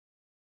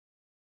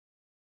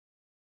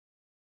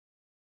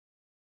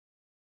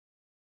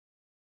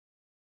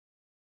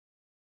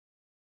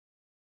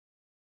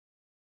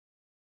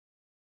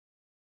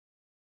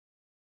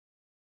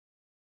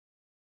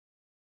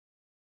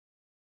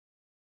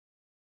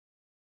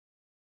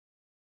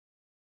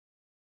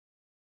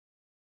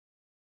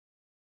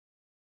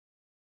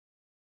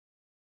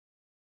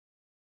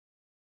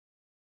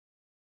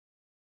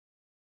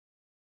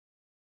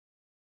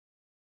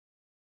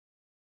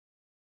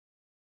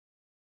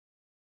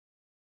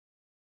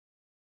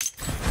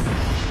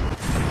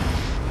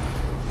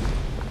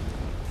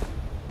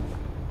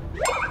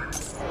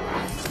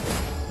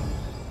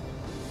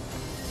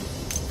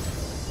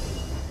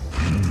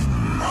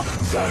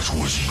That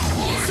was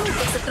good. สู้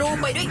กับศัตรู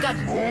ไปด้วยกัน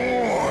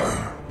More.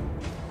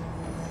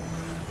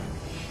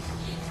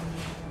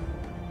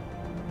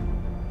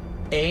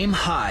 Aim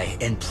high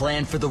and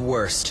plan for the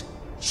worst.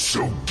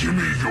 So give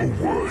me your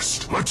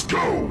worst. Let's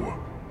go.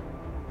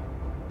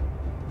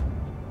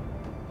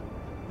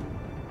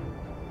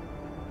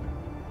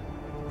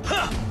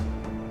 Huh.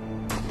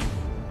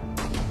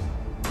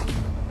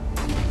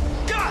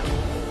 God.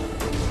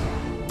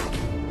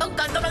 ต้อง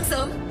การกำลังเส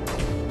ริม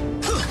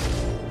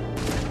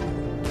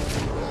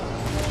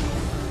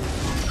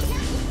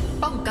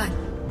ป้องกัน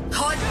ท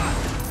อน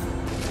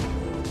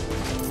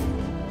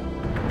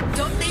โจ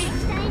มตี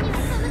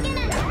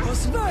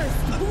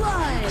First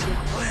blood.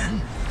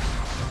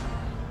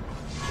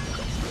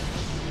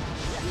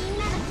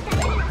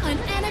 An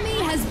enemy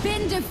has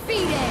been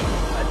defeated.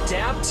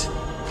 Adapt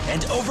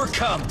and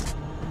overcome.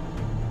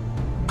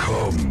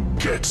 Come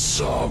get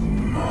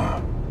some.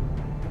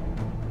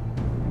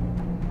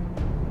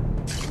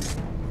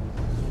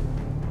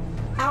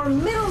 Our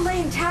middle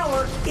lane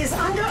tower is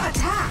under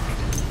attack.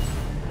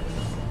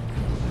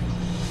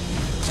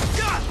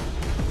 God.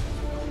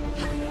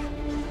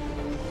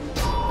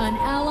 An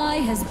ally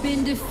has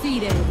been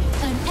defeated.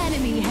 An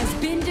enemy has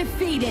been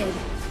defeated.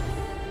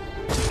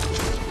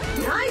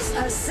 Nice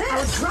assist.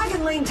 Our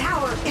dragon lane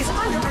tower is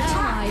under An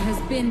ally attack. has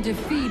been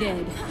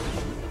defeated.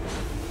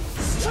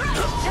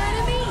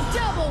 Enemy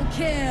double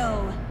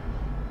kill.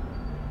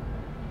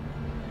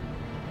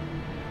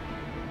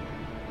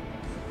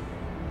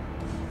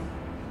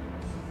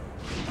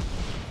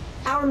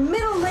 Our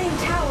middle lane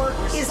tower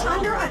is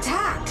under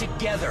attack.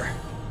 Together.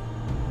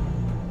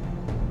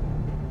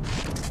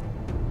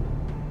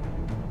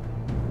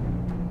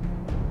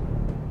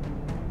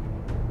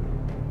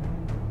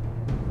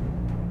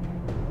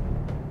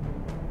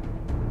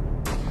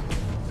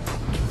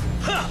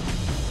 Huh.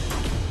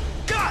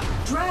 God.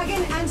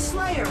 Dragon and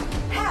Slayer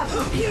have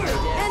appeared.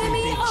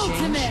 Enemy Big change.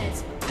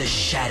 ultimate. The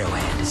shadow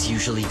hand is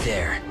usually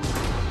there.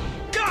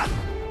 God.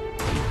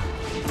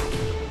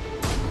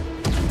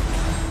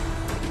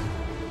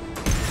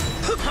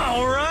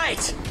 All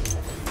right.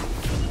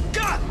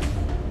 God.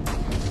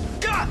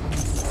 God.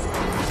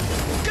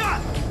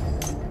 God.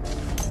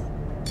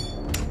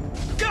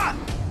 God.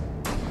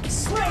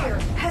 Slayer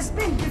has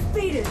been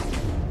defeated.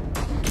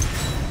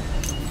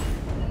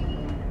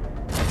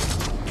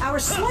 Our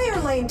Slayer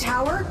lane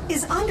tower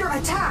is under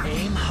attack.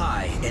 Aim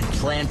high and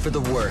plan for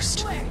the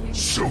worst.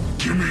 So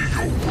give me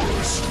your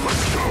worst.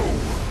 Let's go.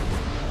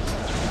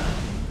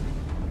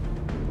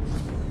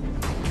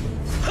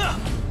 Huh.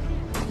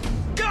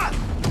 God.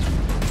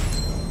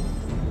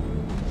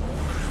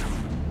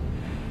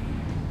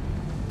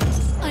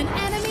 An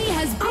enemy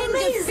has been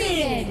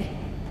defeated.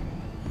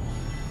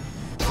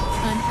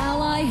 An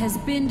ally has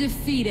been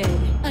defeated.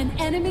 An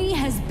enemy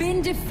has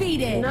been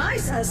defeated.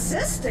 Nice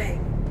assisting.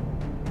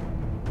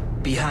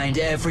 Behind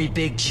every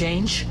big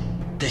change,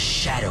 the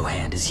shadow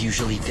hand is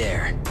usually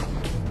there.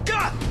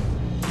 God.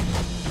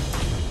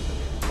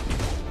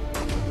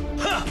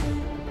 Huh.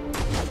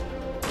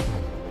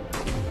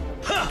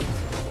 Huh.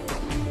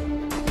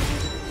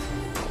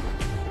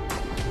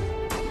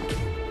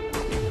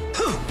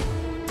 Huh.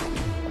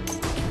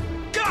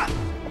 God.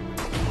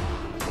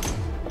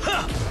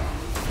 Huh.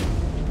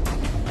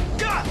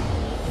 God.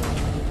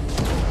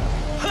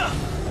 Huh.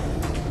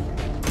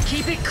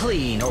 Keep it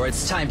clean or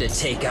it's time to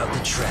take out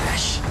the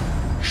trash.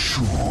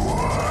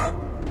 Sure.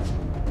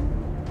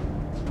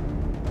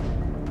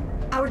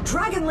 Our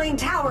Dragon Lane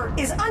tower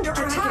is under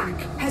attack.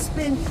 Has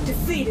been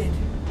defeated.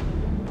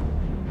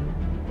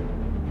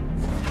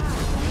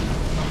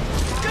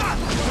 God.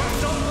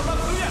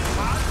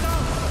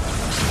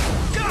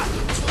 God.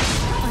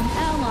 An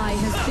ally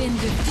has been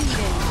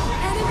defeated.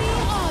 Enemy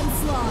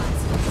onslaught.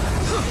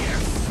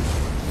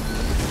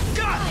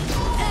 God.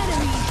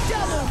 Enemy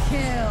double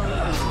kill.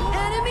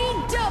 Enemy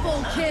double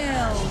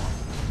kill.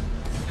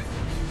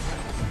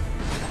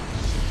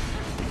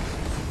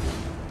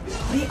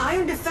 The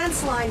iron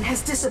defense line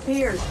has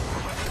disappeared.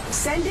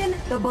 Send in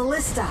the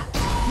ballista.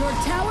 Your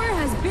tower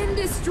has been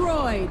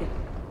destroyed.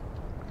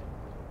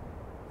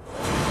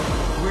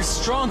 We're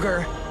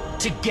stronger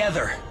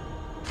together.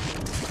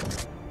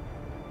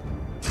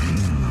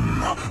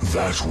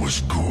 That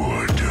was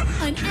good.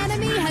 An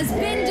enemy has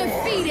been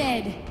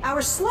defeated.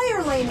 Our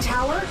Slayer lane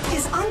tower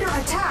is under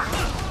attack.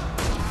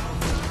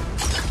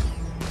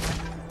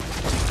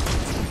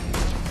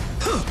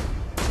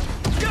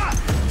 God.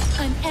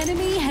 An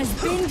enemy has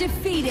been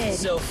defeated.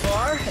 So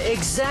far,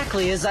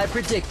 exactly as I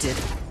predicted.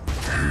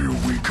 Here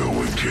we go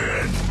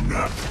again.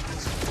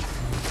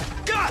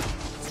 God.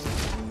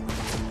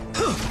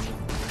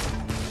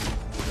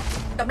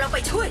 กำลังไป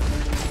ช่วย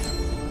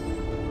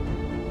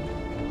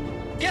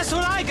Guess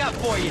what I got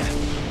for you?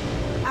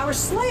 Our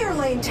Slayer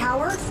lane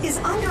tower is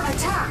under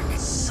attack.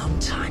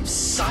 Sometimes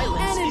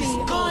silence Enemy is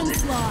golden.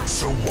 onslaught.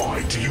 So why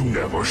do you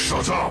never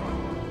shut up?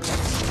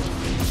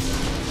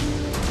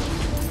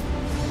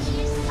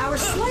 Our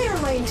Slayer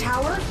lane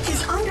tower is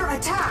under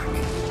attack.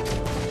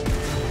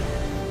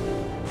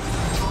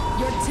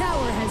 Your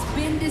tower has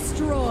been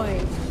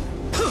destroyed.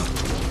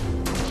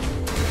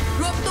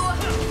 รวมตัว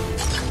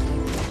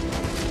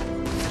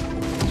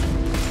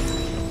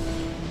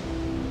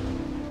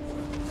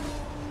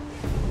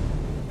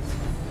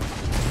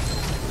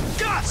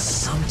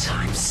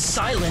Sometimes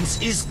silence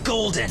is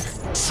golden.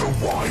 So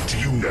why do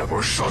you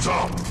never shut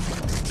up?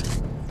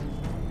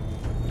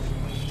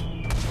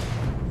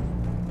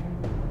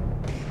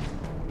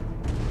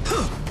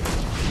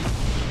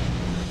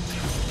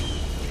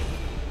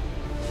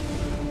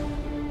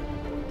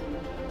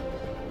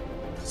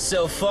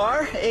 So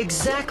far,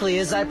 exactly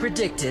as I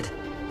predicted.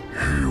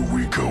 Here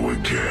we go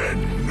again.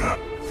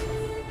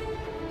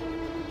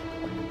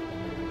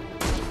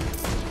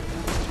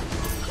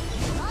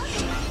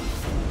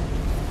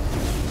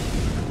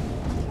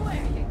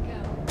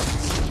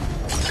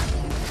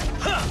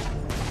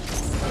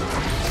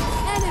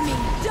 Enemy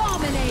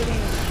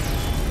dominating.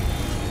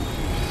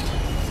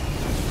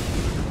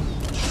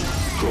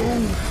 Go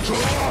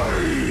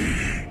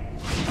die!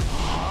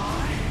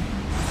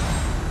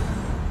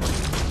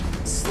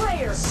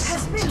 Slayer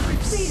has been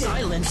defeated.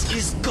 Silence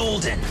is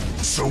golden.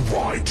 So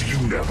why do you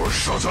never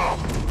shut up?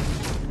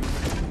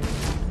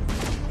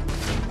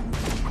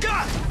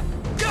 Got!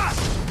 Got!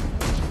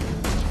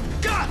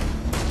 Got!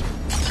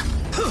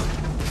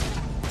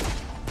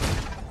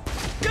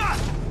 Got!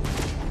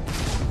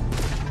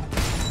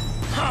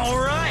 All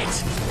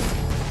right!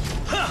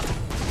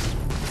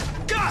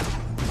 Got!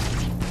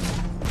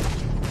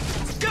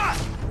 Got!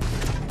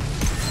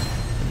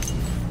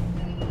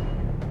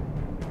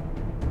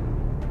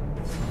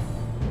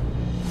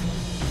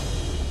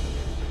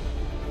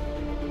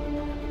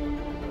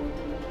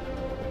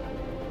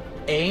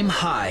 Aim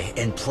high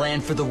and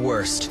plan for the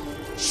worst.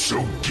 So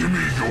give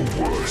me your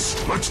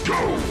worst. Let's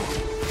go!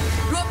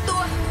 รวมตั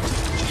ว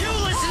You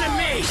listen to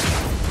me!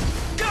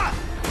 Got!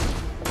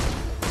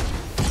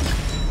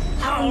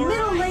 Our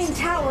middle lane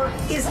tower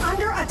is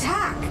under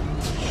attack.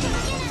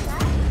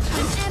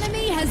 An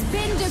enemy has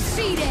been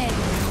defeated.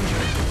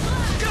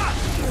 Got!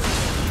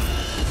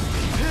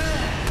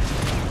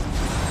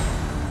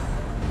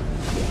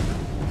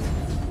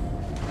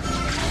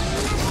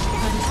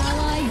 An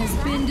ally has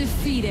been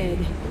defeated.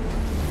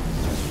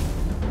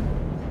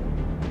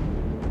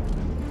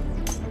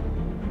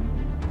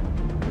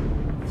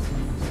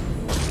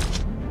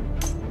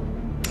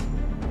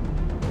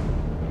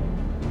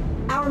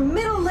 Our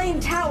middle lane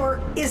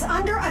tower is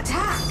under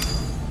attack.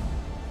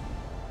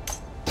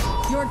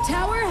 Your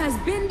tower has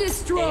been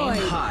destroyed.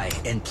 Aim high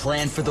and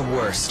plan for the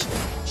worst.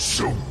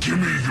 So give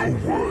me your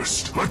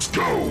worst. Let's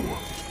go!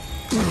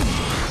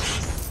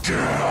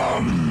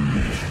 Damn!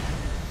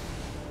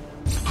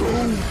 Go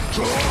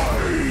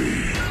die!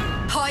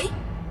 ถอย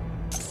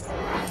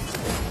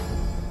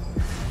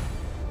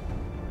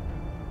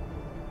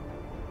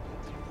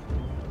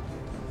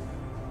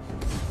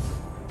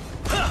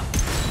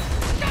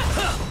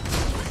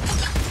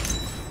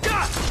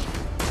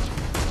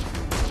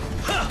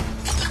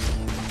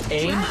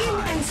Aim Dragon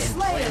high and and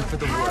Slayer plan for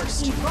the have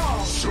worst.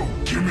 evolved. So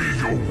give me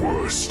your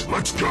worst.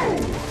 Let's go!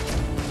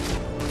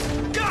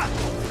 Got!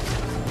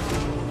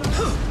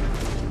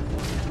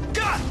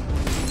 Got!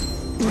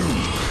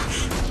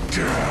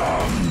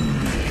 Damn!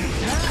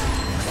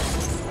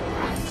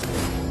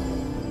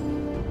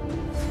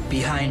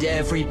 Behind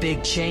every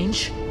big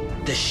change,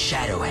 the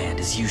shadow hand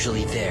is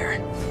usually there.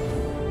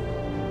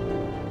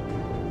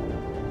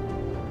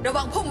 ระ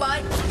วังพุ่มไม้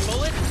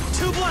Bullet,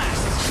 two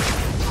blasts!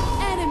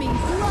 Enemy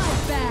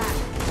bloodbath.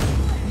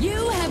 You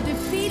have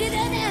defeated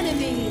an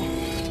enemy.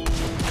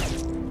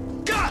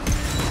 Got!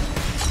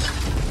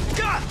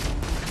 Got!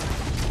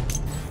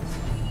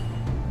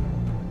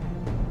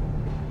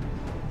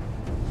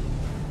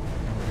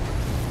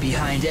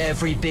 Behind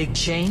every big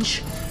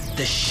change,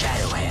 the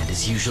shadow hand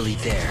is usually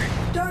there.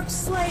 Dark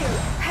Slayer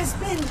has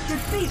been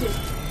defeated.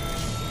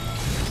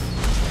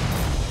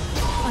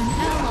 An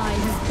ally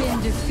has been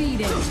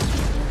defeated.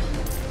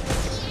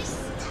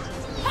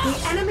 The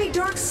enemy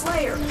Dark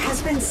Slayer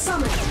has been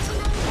summoned.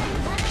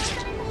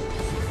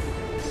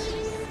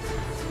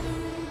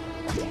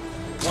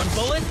 One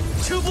bullet,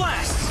 two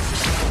blasts!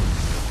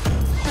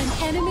 An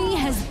enemy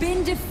has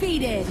been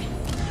defeated.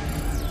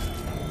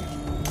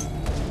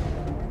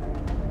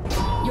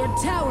 Your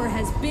tower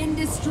has been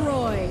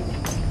destroyed.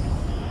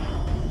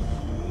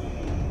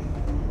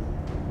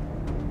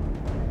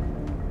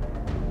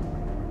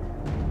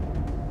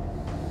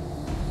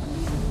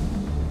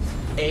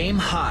 Aim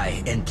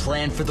high and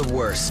plan for the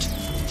worst.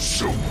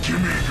 So give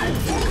me your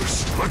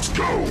worst. Let's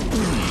go!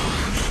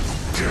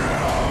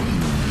 Damn!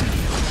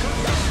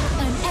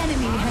 An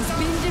enemy has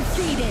been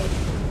defeated.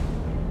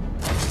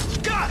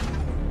 Got!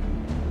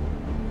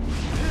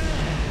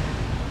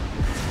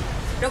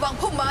 ระวัง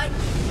พุ่มไม้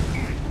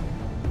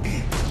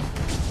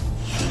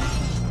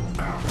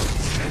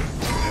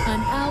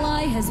An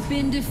ally has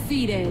been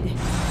defeated.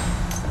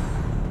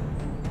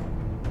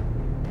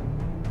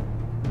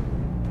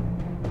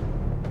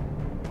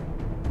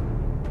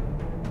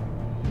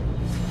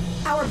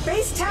 Our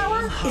base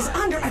tower is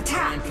under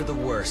attack. Plan for the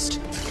worst.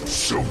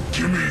 So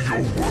give me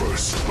your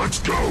worst. Let's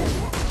go!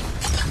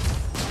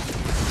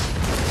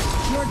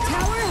 Your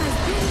tower has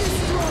been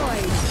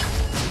destroyed.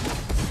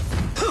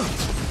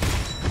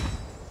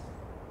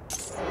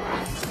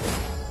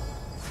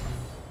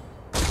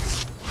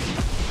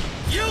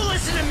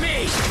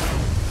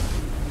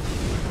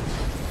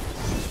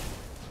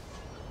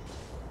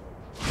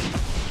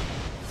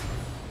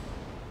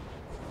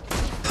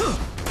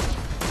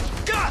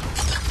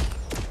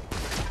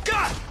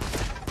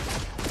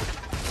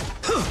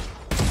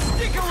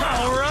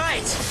 All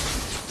right.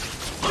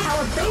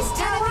 Our base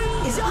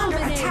tower is under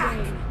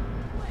attack.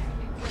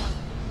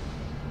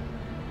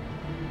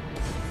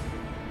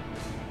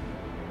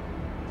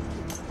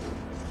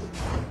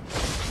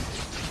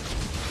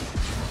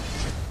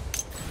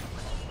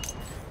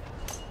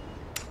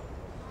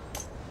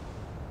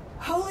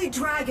 Holy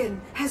Dragon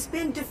has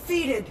been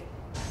defeated.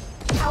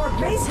 Our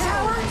base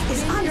tower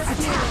is under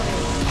attack.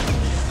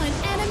 An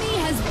enemy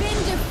has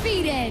been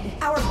defeated.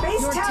 Our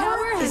base Your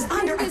tower has is been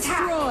under attack.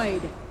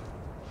 destroyed.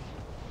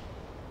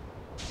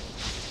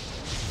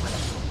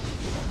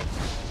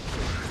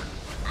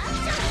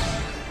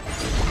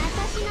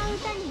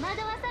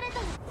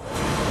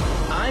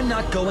 I'm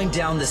not going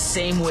down the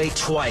same way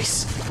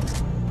twice.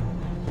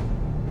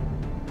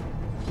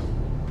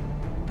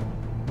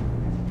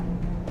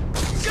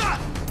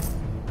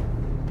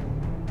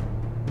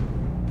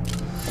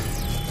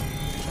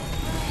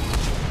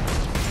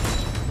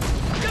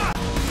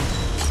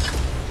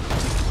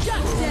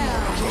 Shut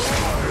down.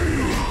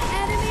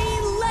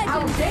 Enemy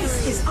Our base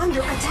legendary. is under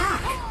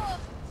attack.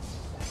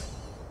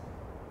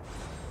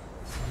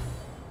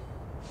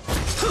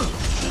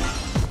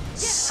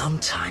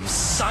 Sometimes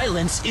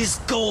silence is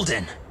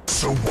golden.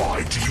 So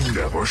why do you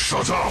never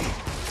shut up?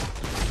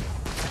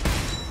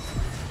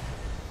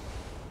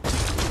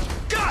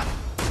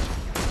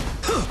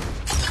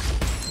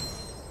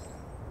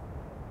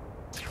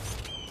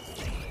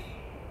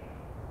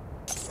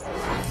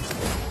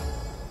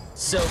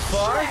 So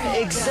far,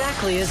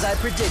 exactly as I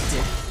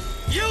predicted.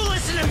 You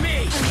listen to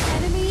me!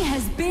 An enemy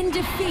has been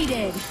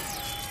defeated.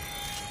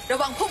 ระ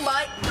วังพุ่มไม้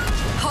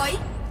ถอย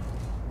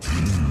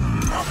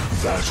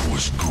That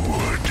was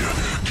good.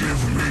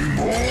 Give me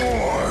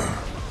more.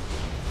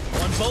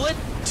 One bullet,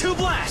 two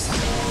blasts.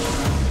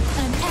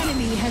 An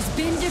enemy has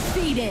been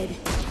defeated.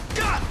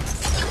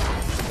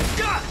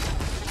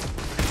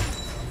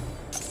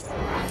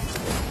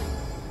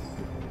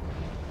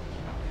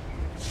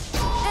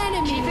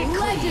 Enemy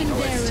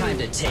Oh, it's time legendary.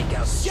 to take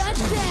out. Shut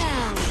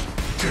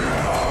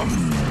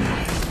down.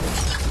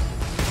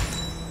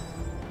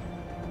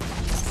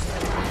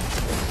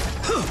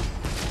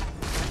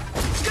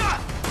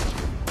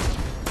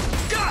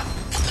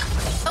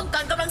ต้องก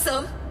ารกำลังเสริ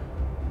ม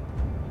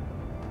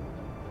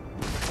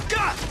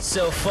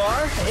So far,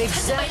 ไปเล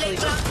exactly. น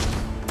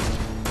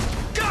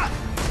กลาง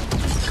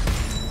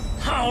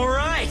All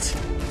right.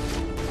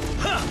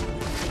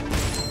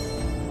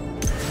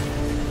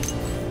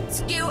 ส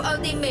กิลอัล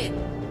ติเมท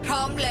พร้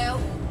อมแล้ว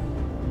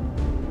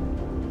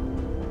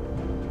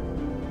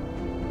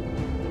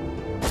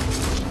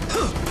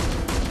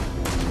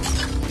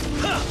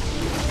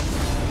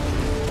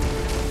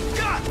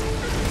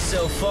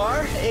So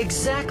far,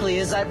 exactly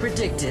as I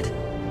predicted.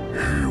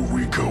 Here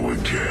we go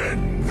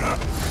again.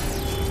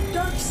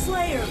 Dark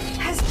Slayer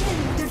has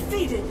been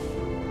defeated.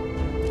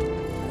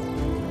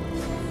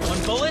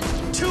 One bullet,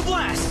 two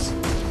blasts.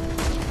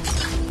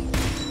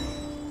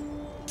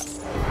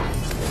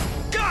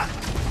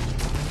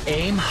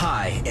 Aim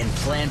high and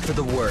plan for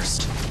the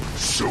worst.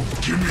 So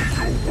give me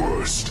your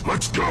worst.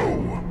 Let's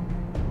go.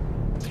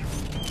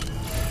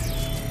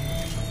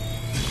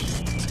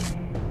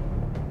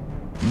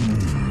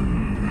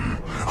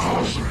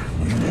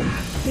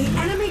 The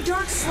enemy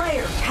Dark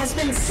Slayer has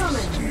been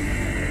summoned.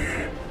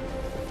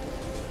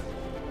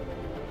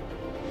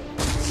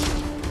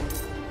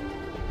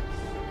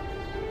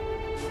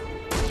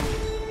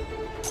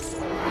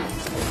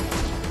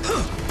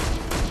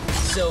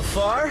 So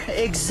far,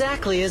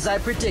 exactly as I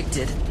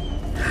predicted.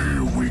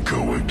 Here we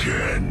go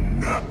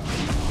again.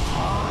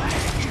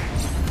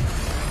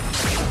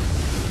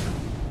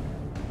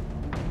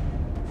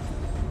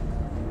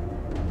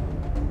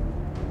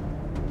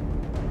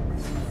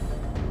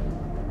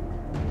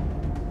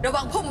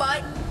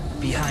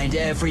 Behind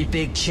every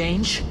big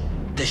change,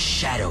 the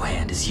shadow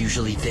hand is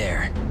usually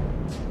there.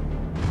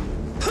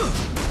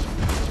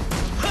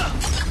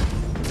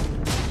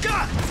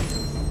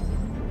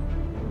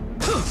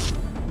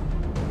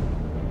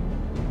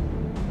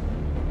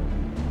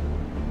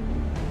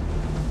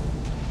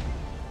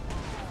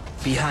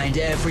 Behind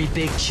every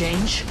big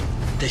change,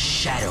 the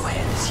shadow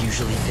hand is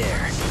usually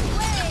there.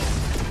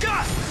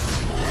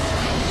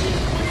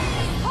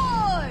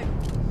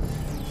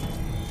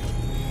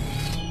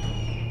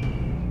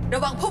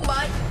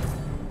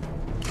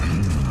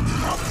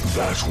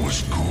 That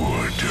was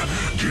good.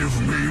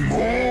 Give me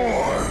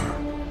more.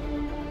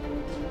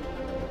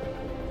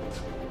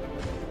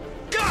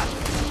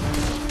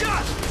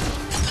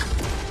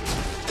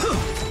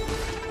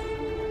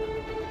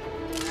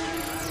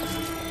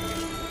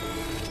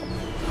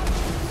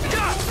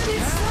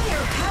 Infinite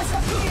Slayer has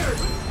appeared.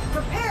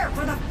 Prepare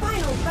for the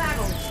final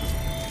battle.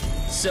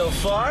 So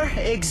far,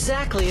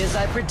 exactly as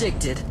I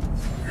predicted.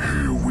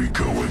 Here we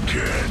go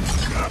again.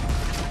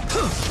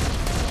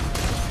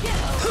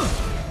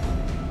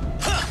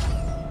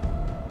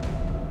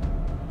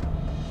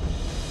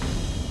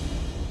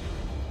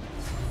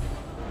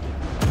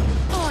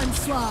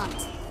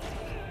 Onslaught!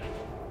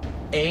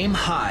 Aim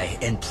high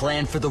and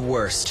plan for the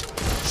worst.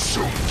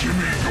 So give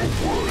me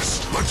your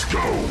worst. Let's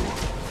go.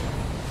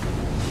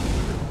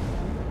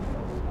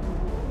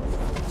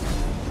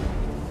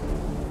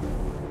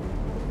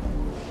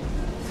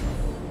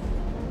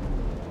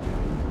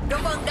 ระ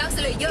วังดักส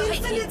เลเยอร์ให้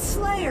ที Infinite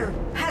Slayer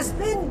has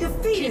been Keep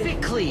defeated. it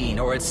clean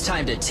or it's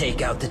time to take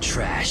out the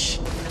trash.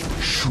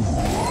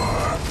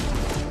 Sure.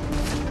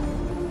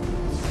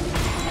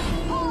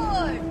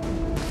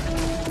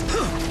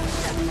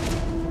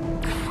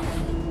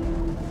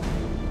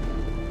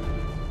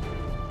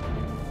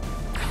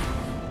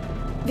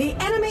 The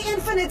enemy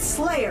Infinite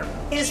Slayer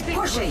is Keep it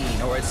pushing.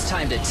 clean or it's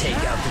time to take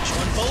out the trash.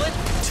 One bullet,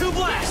 two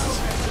blasts!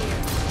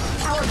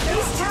 Our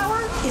base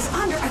tower is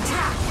under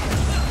attack.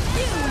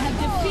 You have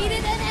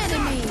defeated an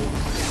enemy!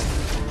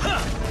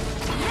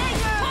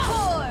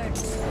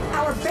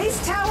 Our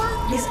base tower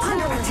is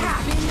under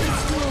attack. Been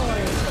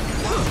destroyed.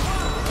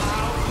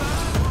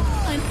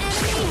 An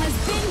enemy has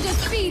been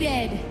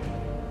defeated!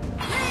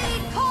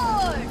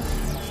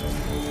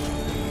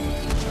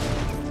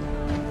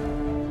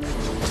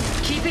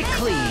 Keep it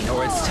clean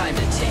or it's time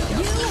to take out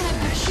You the have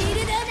trash.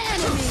 defeated an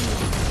enemy!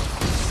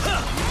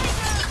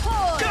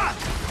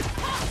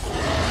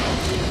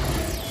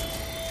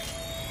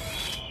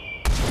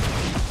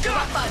 ระ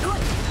วังป่าด้วย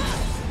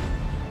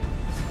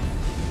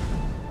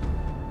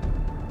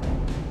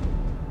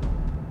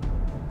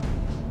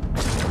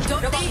โจม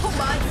ตีพุ่ม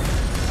ไม้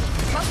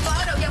บัฟฟ้า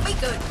เรายังไม่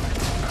เกิด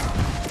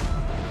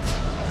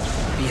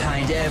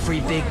Behind every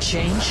big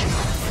change,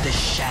 the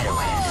shadow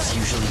hand is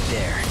usually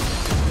there.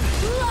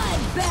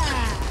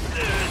 Bloodbath!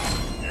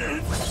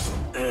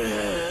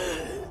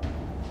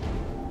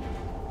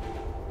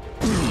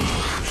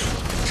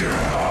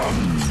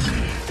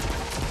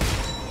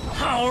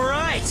 All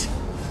right!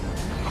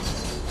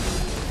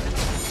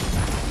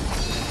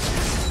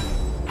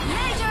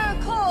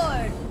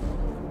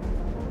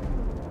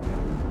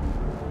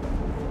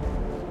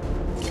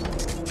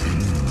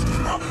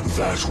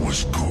 That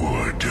was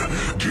good.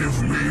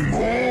 Give me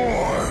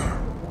more.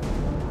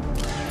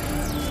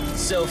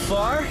 So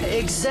far,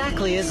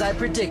 exactly as I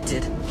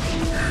predicted.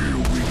 Here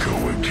we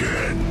go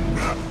again.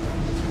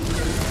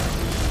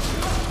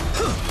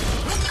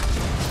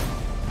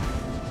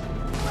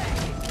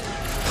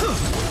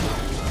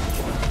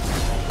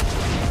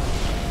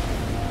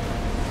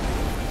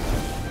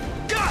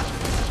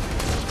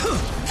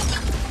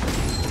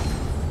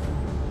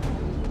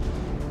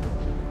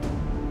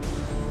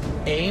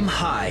 Aim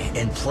high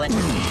and play.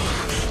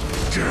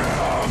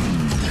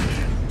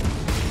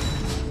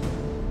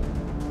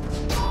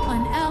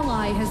 An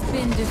ally has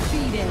been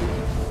defeated.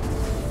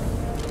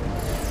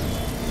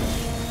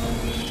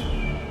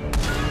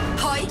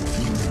 ถอย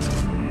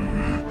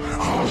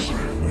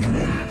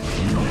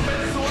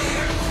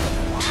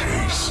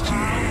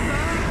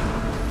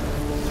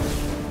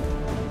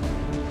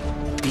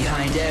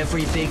Behind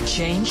every big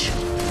change,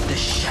 the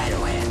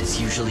shadow hand is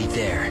usually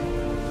there.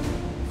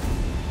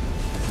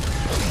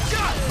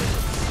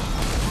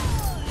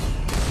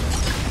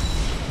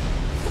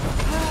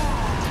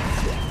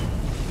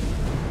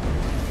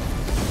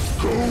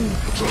 Go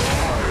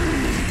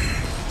die.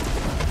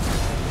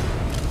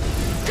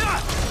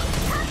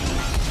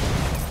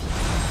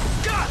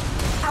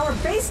 Our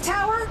base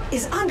tower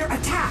is under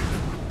attack.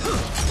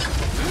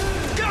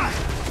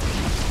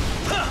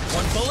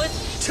 One bullet,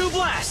 two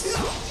blasts!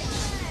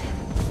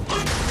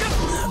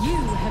 You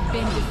have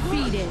been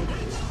defeated.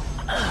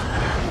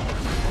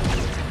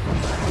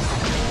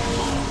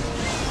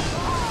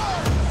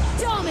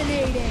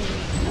 Dominating!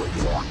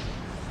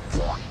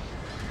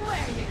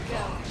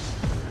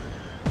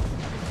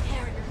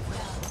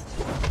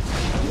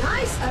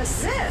 Nice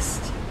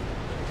assist.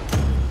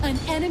 An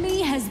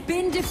enemy has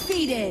been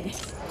defeated.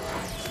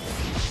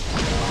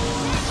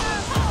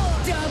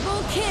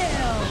 Double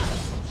kill!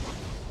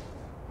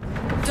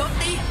 โจม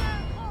ตี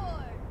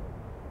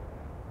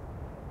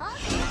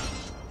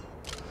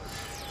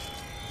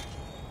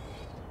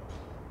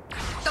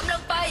กำลั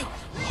งไป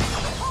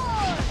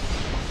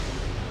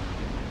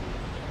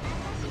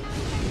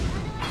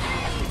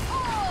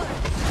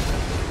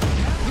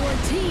Your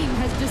team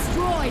has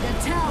destroyed a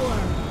tower.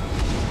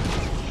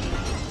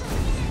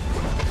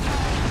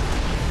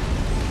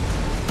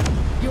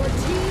 Your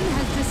team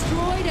has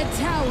destroyed a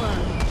tower.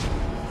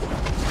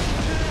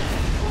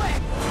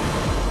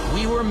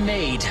 We were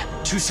made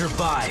to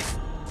survive.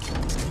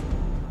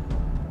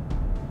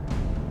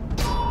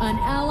 An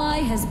ally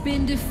has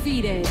been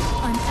defeated.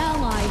 An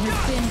ally has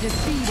been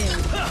defeated.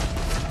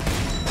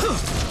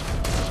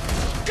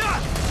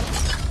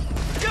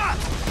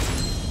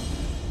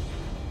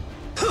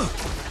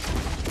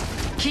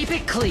 Keep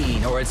it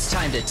clean or it's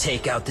time to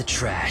take out the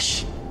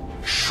trash.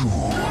 Sure.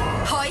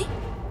 ถอย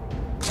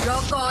รอ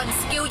ก่อน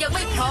สกิลยังไ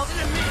ม่พร้อม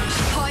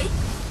ถอย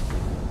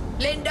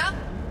เลนดัก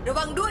ระ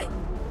วังด้วย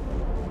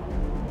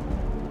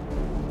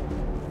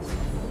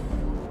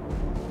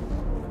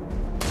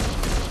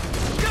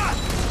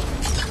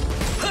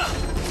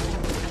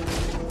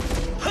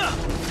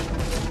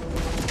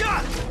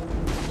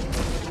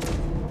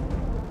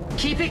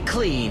Keep it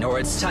clean, or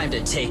it's time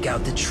to take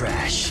out the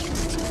trash.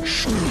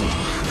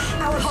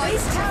 Our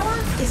base tower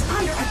is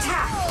under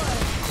attack.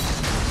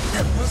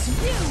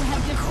 You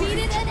have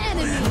defeated an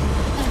enemy.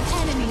 An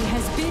enemy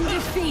has been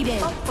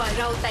defeated. ป้อมฝ่าย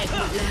เราแตกห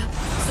มดแล้ว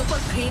ซุปเปอ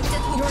ร์ครีมจะ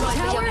ถูก Your ปล่อยไ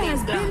ปยัง tower เลน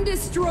has กลาง been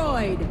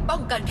destroyed. ป้อ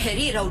งกันแค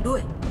รี่เราด้ว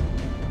ย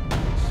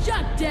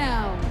Shut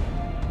down.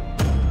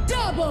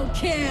 Double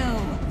kill.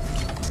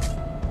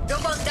 ระ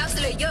วังดักส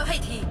เลเยอร์ให้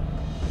ที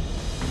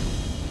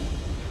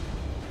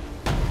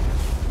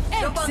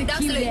ระวังดัก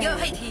สเลเยอร์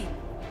ให้ Executed. ที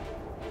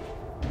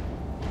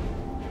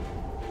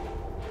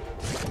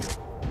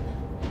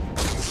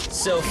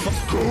So far.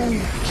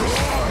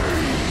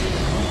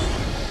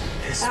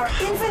 Our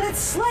infinite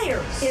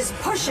slayer is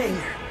pushing.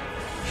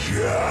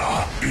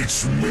 Yeah, it's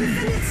me.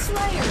 Infinite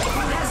slayer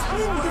has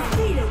been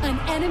defeated. An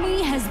enemy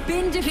has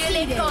been เคลียร์เล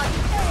น defeated. ก่อน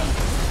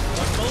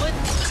One bullet,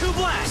 two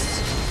blasts.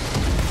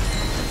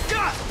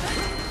 Got.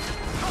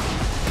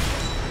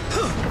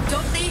 โจ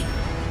มตี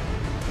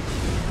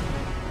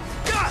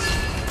Got.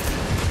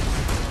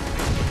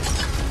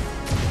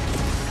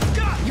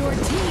 Got. Your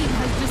team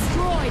has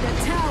destroyed a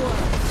tower.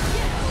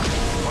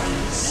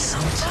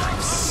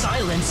 Sometimes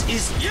silence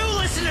is. You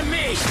listen to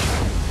me.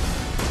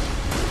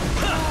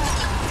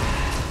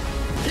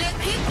 เลน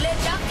พิกเลน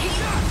ดักที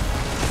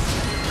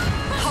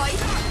ถอย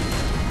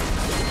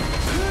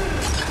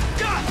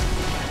Got.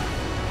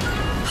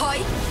 ถอย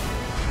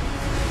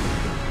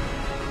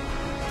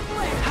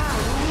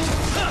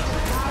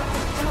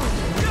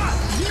Got.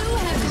 You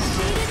have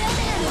defeated an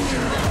enemy.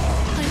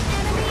 An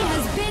enemy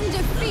has been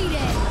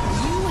defeated.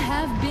 You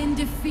have been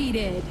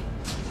defeated.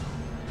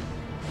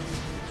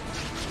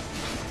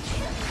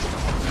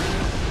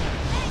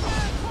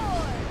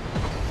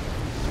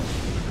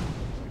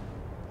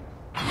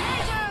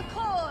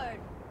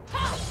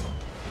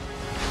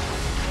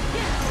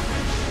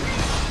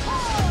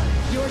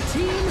 Your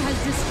team has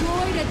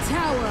destroyed a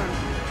tower.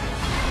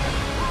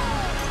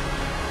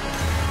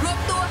 รวม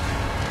ตัว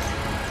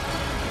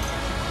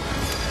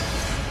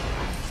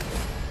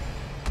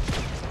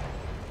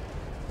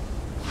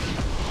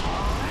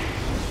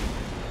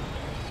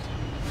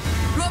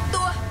รวม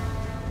ตัว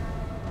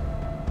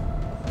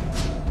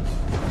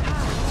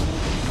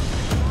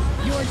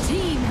Your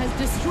team has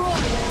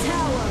destroyed a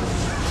tower.